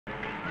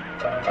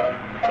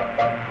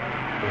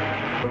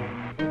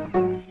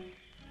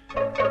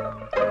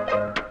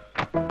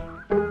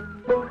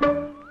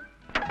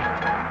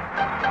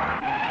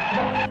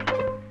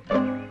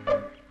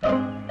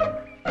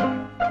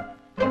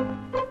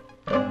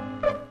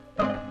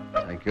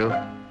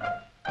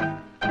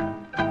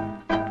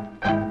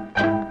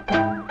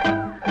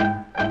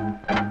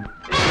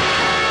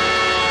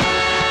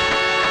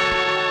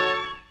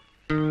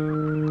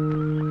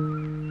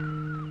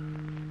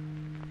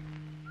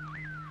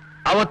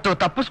ಅವತ್ತು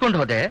ತಪ್ಪಿಸ್ಕೊಂಡು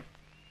ಹೋದೆ,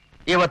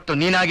 ಇವತ್ತು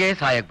ನೀನಾಗೇ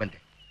ಸಹಾಯಕ್ಕೆ ಬಂದೆ.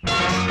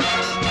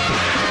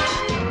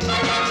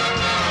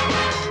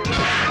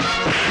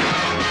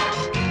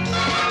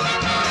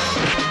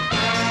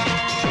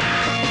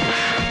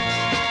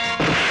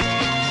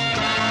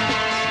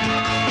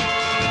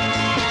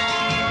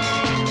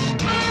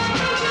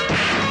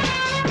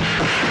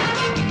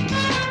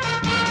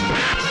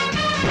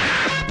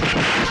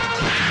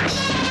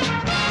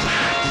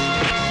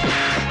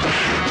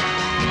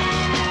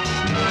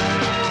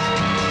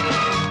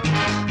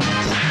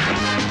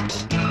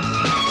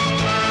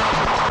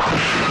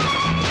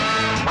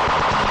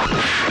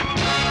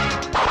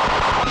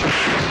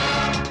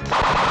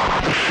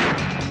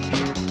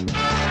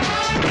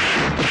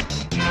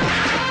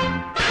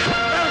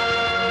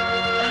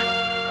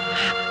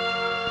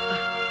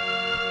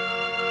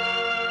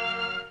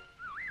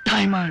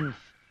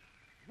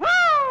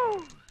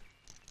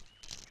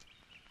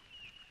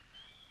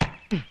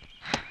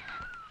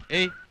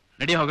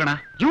 ನಡಿ ಹೋಗೋಣ.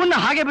 ಇವನ್ನ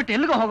ಹಾಗೆ ಬಿಟ್ಟು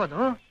ಎಲ್ಲಿಗೋ ಹೋಗೋದು?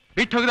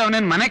 ಬಿಟ್ಟು ಹೋಗಿದ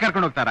ಅವನೇನ್ ಮನೆ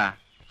ಕರ್ಕೊಂಡು ಹೋಗ್ತಾರ?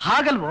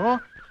 ಹಾಗಲ್ವೋ,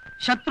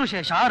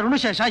 ಶತ್ರುಶೇಷ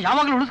ಋಣುಶೇಷ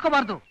ಯಾವಾಗ್ಲೂ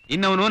ಉಳಿಸ್ಕೋಬಾರ್ದು.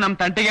 ಇನ್ನವನು ನಮ್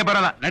ತಂಟೆಗೆ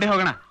ಬರಲ್ಲ. ನಡಿ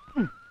ಹೋಗೋಣ.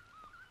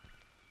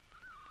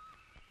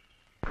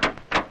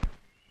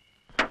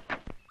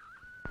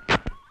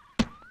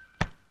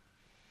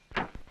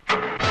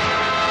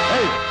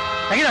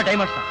 ತೆಗಿದ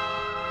ಟೈಮರ್ಸ್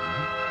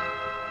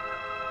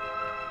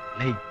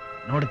ಲೈ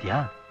ನೋಡಿದ್ಯಾ?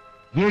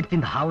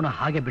 ಏಟ್ತಿಂದ ಹಾವನ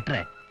ಹಾಗೆ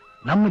ಬಿಟ್ರೆ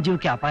ನಮ್ಮ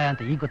ಜೀವಕ್ಕೆ ಅಪಾಯ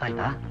ಅಂತ ಈಗ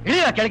ಗೊತ್ತಾಯ್ತಾ?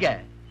 ಇಳಿಯ ಕೆಳಗೆ.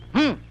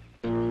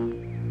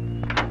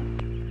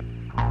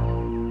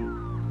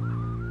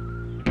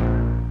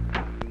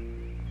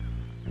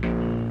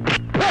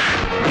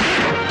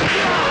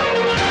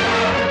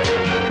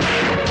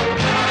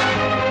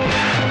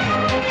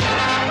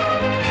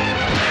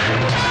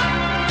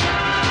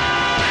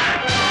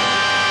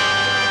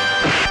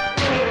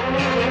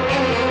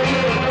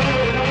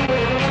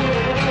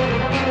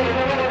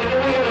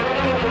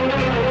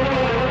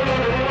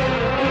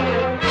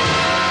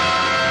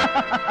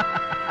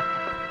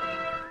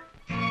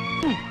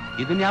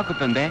 ಇದನ್ನ ಯಾಕೆ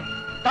ತಂದೆ?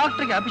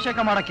 ಡಾಕ್ಟರ್ಗೆ ಅಭಿಷೇಕ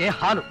ಮಾಡಕ್ಕೆ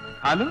ಹಾಲು.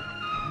 ಹಾಲು?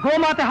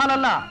 ಗೋಮಾತೆ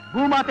ಹಾಲಲ್ಲ,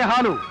 ಭೂಮಾತೆ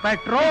ಹಾಲು.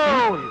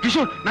 ಪೆಟ್ರೋಲ್.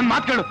 ಕಿಶೋರ್, ನನ್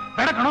ಮಾತು ಕೇಳು.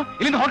 ಬೇಡ ಕಣೋ,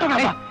 ಇಲ್ಲಿಂದ ಹೊರಟೋಗ.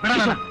 ಬೇಡ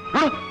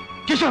ನೋಡು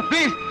ಕಿಶೋರ್,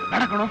 ಪ್ಲೀಸ್.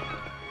 ಬೇಡ ಕಣೋ,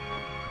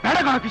 ಬೇಡ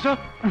ಕಣೋ ಕಿಶೋರ್.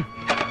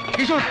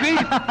 ಕಿಶೋರ್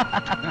ಪ್ಲೀಸ್.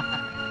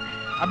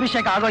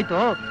 ಅಭಿಷೇಕ ಆಗೋಯ್ತು,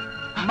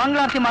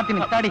 ಮಂಗಳಾರತಿ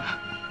ಮಾಡ್ತೀನಿ ತಾಡಿ.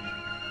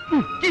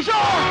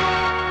 ಕಿಶೋರ್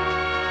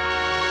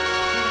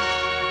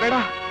ಬೇಡ,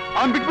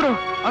 ಅವನ್ ಬಿಟ್ಬಿಡು.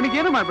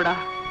 ಅವನಿಗೇನು ಮಾಡ್ಬೇಡ,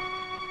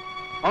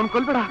 ಅವನ್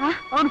ಕೊಲ್ಬೇಡ,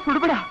 ಅವನ್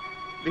ಸುಡ್ಬೇಡ.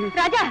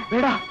 ರಾಜ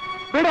ಬೇಡ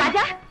ಬೇಡ. ರಾಜ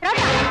ರಾಜ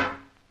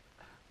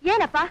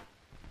ಏನಪ್ಪ,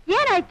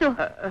 ಏನಾಯ್ತು?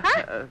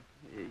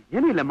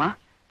 ಏನೂ ಇಲ್ಲಮ್ಮ.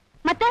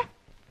 ಮತ್ತೆ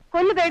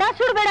ಕೊಲ್ಲಬೇಡ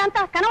ಸುಡ್ಬೇಡ ಅಂತ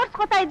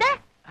ಕನವರ್ಸ್ಕೊತಾ ಇದ್ದೆ.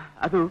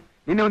 ಅದು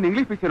ನಿನ್ನೆ ಒಂದು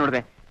ಇಂಗ್ಲಿಷ್ ಪಿಕ್ಚರ್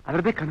ನೋಡಿದೆ,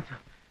 ಅದರದ್ದೇ ಕನಸು.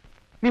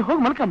 ನೀವು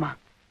ಹೋಗಿ ಮಲ್ಕಮ್ಮ,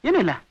 ಏನೂ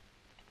ಇಲ್ಲ.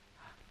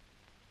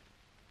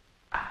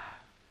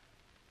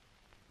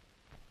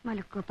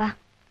 ಮಲ್ಕೋಪ,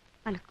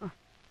 ಮಲ್ಕೋ.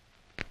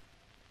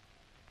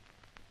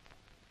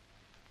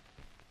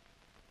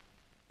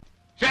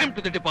 Shem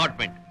to the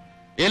department.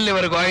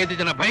 ಎಲ್ಲಿವರೆಗೂ 5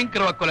 ಜನ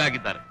ಭಯಂಕರವಾಗಿ ಕೊಲೆ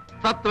ಆಗಿದ್ದಾರೆ.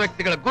 ಸತ್ತ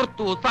ವ್ಯಕ್ತಿಗಳ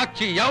ಗುರುತು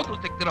ಸಾಕ್ಷಿ ಯಾವುದು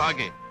ಸಿಗ್ತಿರೋ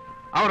ಹಾಗೆ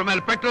ಅವರ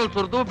ಮೇಲೆ ಪೆಟ್ರೋಲ್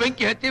ಸುರಿದು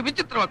ಬೆಂಕಿ ಹಚ್ಚಿ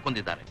ವಿಚಿತ್ರವಾಗಿ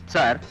ಕೊಂದಿದ್ದಾರೆ.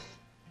 ಸರ್,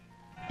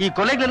 ಈ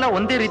ಕೊಲೆಗಳೆಲ್ಲ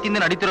ಒಂದೇ ರೀತಿಯಿಂದ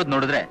ನಡೀತಿರೋದು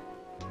ನೋಡಿದ್ರೆ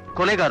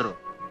ಕೊಲೆಗಾರರು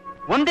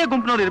ಒಂದೇ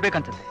ಗುಂಪಿನವ್ರು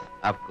ಇರ್ಬೇಕನ್ಸುತ್ತೆ.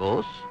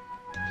 ಅಫ್ಕೋರ್ಸ್,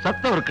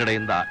 ಸತ್ತವರ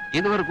ಕಡೆಯಿಂದ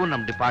ಇದುವರೆಗೂ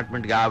ನಮ್ಮ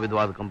ಡಿಪಾರ್ಟ್ಮೆಂಟ್ಗೆ ಯಾವ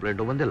ವಿಧವಾದ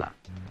ಕಂಪ್ಲೇಂಟ್ ಬಂದಿಲ್ಲ.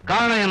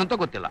 ಕಾರಣ ಏನಂತ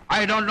ಗೊತ್ತಿಲ್ಲ.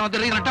 I don't know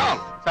the reason at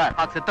all. Sir,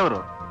 ಆ ಸತ್ತವರು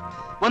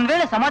ಒಂದ್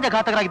ವೇಳೆ ಸಮಾಜ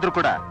ಘಾತಕರಾಗಿದ್ರು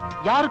ಕೂಡ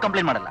ಯಾರು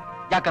ಕಂಪ್ಲೇಂಟ್ ಮಾಡಲ್ಲ.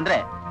 ಯಾಕಂದ್ರೆ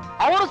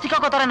ಅವರು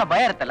ಸಿಕ್ಕಾಕೋತಾರೆ ಅನ್ನೋ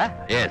ಭಯ ಇರುತ್ತಲ್ಲ.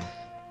 S,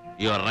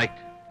 you are right.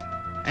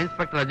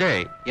 Inspector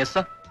Ajay. Yes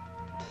sir.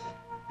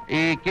 ಈ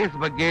ಕೇಸ್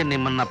ಬಗ್ಗೆ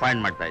ನಿಮ್ಮನ್ನ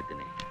ಅಪಾಯಿಂಟ್ ಮಾಡ್ತಾ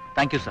ಇದ್ದೀನಿ.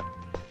 Thank you sir.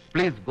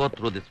 Please go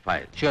through this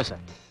file. Sure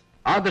sir.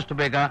 ಆದಷ್ಟು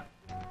ಬೇಗ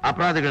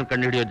ಅಪರಾಧಿಗಳನ್ನ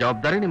ಕಂಡುಹಿಡಿಯೋ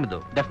ಜವಾಬ್ದಾರಿ ನಿಮ್ಮದು.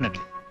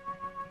 Definitely.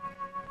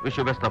 Wish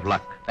you best of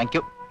luck. Thank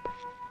you.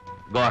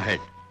 Go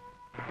ahead.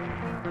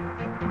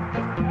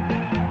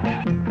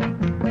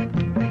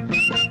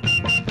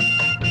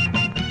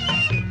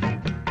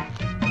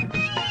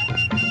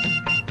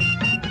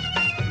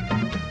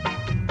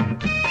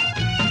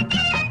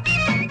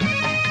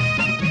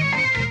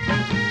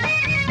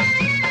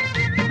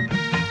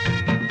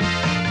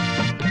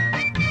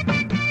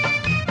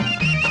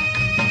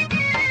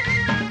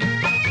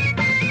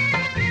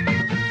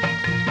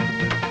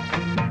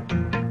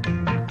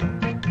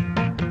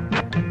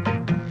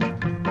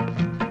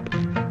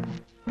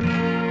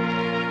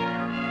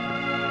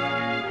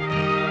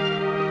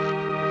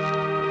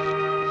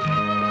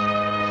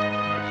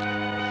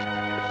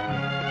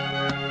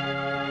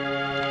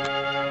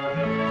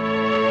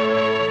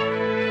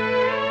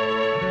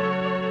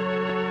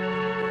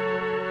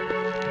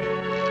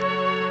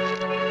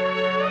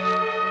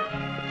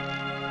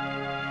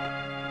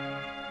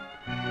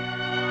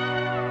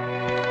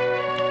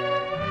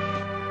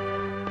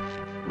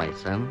 My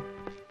sun.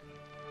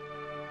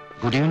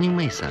 Good evening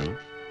my sun.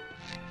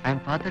 I am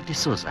father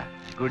D'Souza.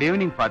 Good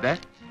evening father.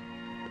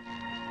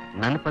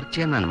 ನನ್ನ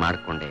ಪರಿಚಯ ನಾನು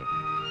ಮಾಡಿಕೊಂಡೆ,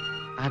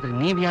 ಆದ್ರೆ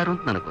ನೀವ್ ಯಾರು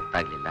ಅಂತ ನನಗೆ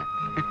ಗೊತ್ತಾಗ್ಲಿಲ್ಲ.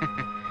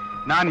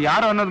 ನಾನು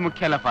ಯಾರು ಅನ್ನೋದು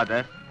ಮುಖ್ಯ ಅಲ್ಲ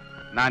ಫಾದರ್,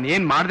 ನಾನು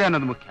ಏನ್ ಮಾಡ್ದೆ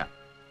ಅನ್ನೋದು ಮುಖ್ಯ.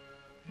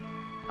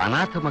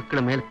 ಅನಾಥ ಮಕ್ಕಳ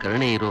ಮೇಲೆ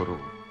ಕರುಣೆ ಇರೋರು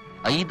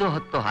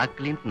 5-10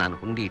 ಹಾಕ್ಲಿ ಅಂತ ನಾನು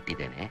ಹುಂಡಿ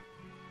ಇಟ್ಟಿದ್ದೇನೆ,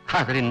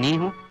 ಆದ್ರೆ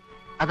ನೀವು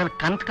ಅದ್ರಲ್ಲಿ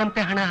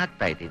ಕಂತೆ ಹಣ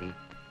ಹಾಕ್ತಾ ಇದ್ದೀರಿ.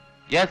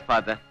 ಎಸ್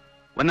ಫಾದರ್,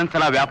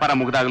 ಒಂದೊಂದ್ಸಲ ವ್ಯಾಪಾರ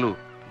ಮುಗ್ದಾಗ್ಲೂ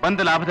ಬಂದ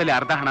ಲಾಭದಲ್ಲಿ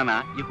ಅರ್ಧ ಹಣನ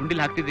ಈ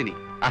ಹುಂಡಿಲಿ ಹಾಕ್ತಿದ್ದೀನಿ.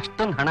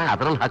 ಅಷ್ಟೊಂದು ಹಣ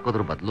ಅದರಲ್ಲಿ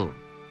ಹಾಕೋದ್ರ ಬದಲು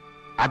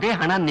ಅದೇ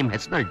ಹಣ ನಿಮ್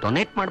ಹೆಸರಲ್ಲಿ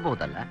ಡೊನೇಟ್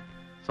ಮಾಡಬಹುದಲ್ಲ?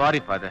 ಸಾರಿ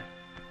ಫಾದರ್,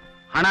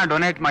 ಹಣ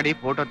ಡೊನೇಟ್ ಮಾಡಿ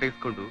ಫೋಟೋ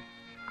ತೆಗೆಸ್ಕೊಂಡು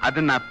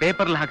ಅದನ್ನ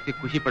ಪೇಪರ್ಲ್ ಹಾಕ್ಸಿ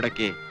ಖುಷಿ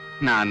ಪಡಕ್ಕೆ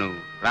ನಾನು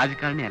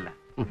ರಾಜಕಾರಣಿ ಅಲ್ಲ.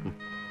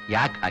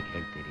 ಯಾಕೆ ಹಾಗೆ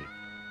ಹೇಳ್ತೀರಿ?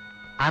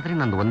 ಆದ್ರೆ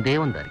ನಂದು ಒಂದೇ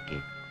ಒಂದು ಅರಿಕೆ,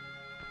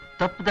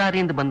 ತಪ್ಪು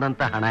ದಾರಿಯಿಂದ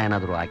ಬಂದಂತ ಹಣ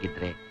ಏನಾದರೂ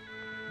ಆಗಿದ್ರೆ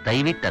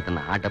ದಯವಿಟ್ಟು ಅದನ್ನ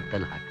ಆ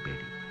ಡಬ್ಬದಲ್ಲಿ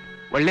ಹಾಕಬೇಡಿ.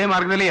 ಒಳ್ಳೆ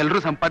ಮಾರ್ಗದಲ್ಲಿ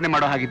ಎಲ್ಲರೂ ಸಂಪಾದನೆ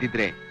ಮಾಡೋ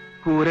ಹಾಗಿದ್ದಿದ್ರೆ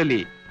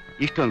ಊರಲ್ಲಿ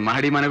ಇಷ್ಟೊಂದು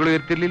ಮಹಡಿ ಮನೆಗಳು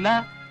ಇರ್ತಿರ್ಲಿಲ್ಲ,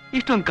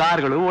 ಇಷ್ಟೊಂದು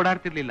ಕಾರ್ಗಳು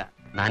ಓಡಾಡ್ತಿರ್ಲಿಲ್ಲ.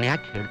 ನಾನು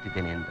ಯಾಕೆ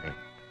ಹೇಳ್ತಿದ್ದೇನೆ ಅಂದ್ರೆ,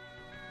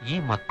 ಈ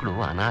ಮಕ್ಕಳು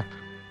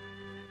ಅನಾಥರು,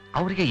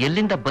 ಅವರಿಗೆ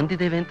ಎಲ್ಲಿಂದ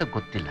ಬಂದಿದ್ದೇವೆ ಅಂತ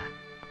ಗೊತ್ತಿಲ್ಲ.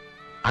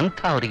 ಅಂತ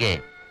ಅವರಿಗೆ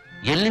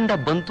ಎಲ್ಲಿಂದ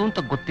ಬಂತು ಅಂತ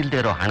ಗೊತ್ತಿಲ್ಲದೆ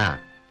ಇರೋ ಹಣ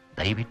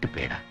ದಯವಿಟ್ಟು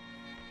ಬೇಡ.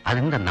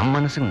 ಅದರಿಂದ ನಮ್ಮ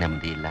ಮನಸ್ಸಿಗೆ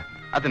ನೆಮ್ಮದಿ ಇಲ್ಲ.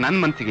 ಅದು ನನ್ನ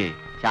ಮನಸ್ಸಿಗೆ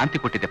ಶಾಂತಿ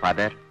ಕೊಟ್ಟಿದೆ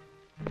ಫಾದರ್.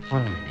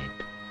 ಒಂದು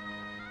ಮಿನಿಟ್,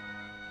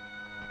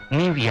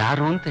 ನೀವ್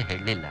ಯಾರು ಅಂತ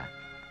ಹೇಳಲಿಲ್ಲ.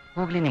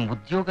 ಹೋಗ್ಲಿ, ನಿಮ್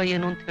ಉದ್ಯೋಗ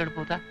ಏನು ಅಂತ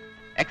ಹೇಳ್ಬೋದಾ?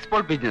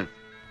 ಎಕ್ಸ್ಪೋರ್ಟ್ ಬಿಸ್ನೆಸ್,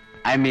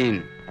 ಐ ಮೀನ್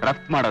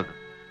ರಫ್ತು ಮಾಡೋದು.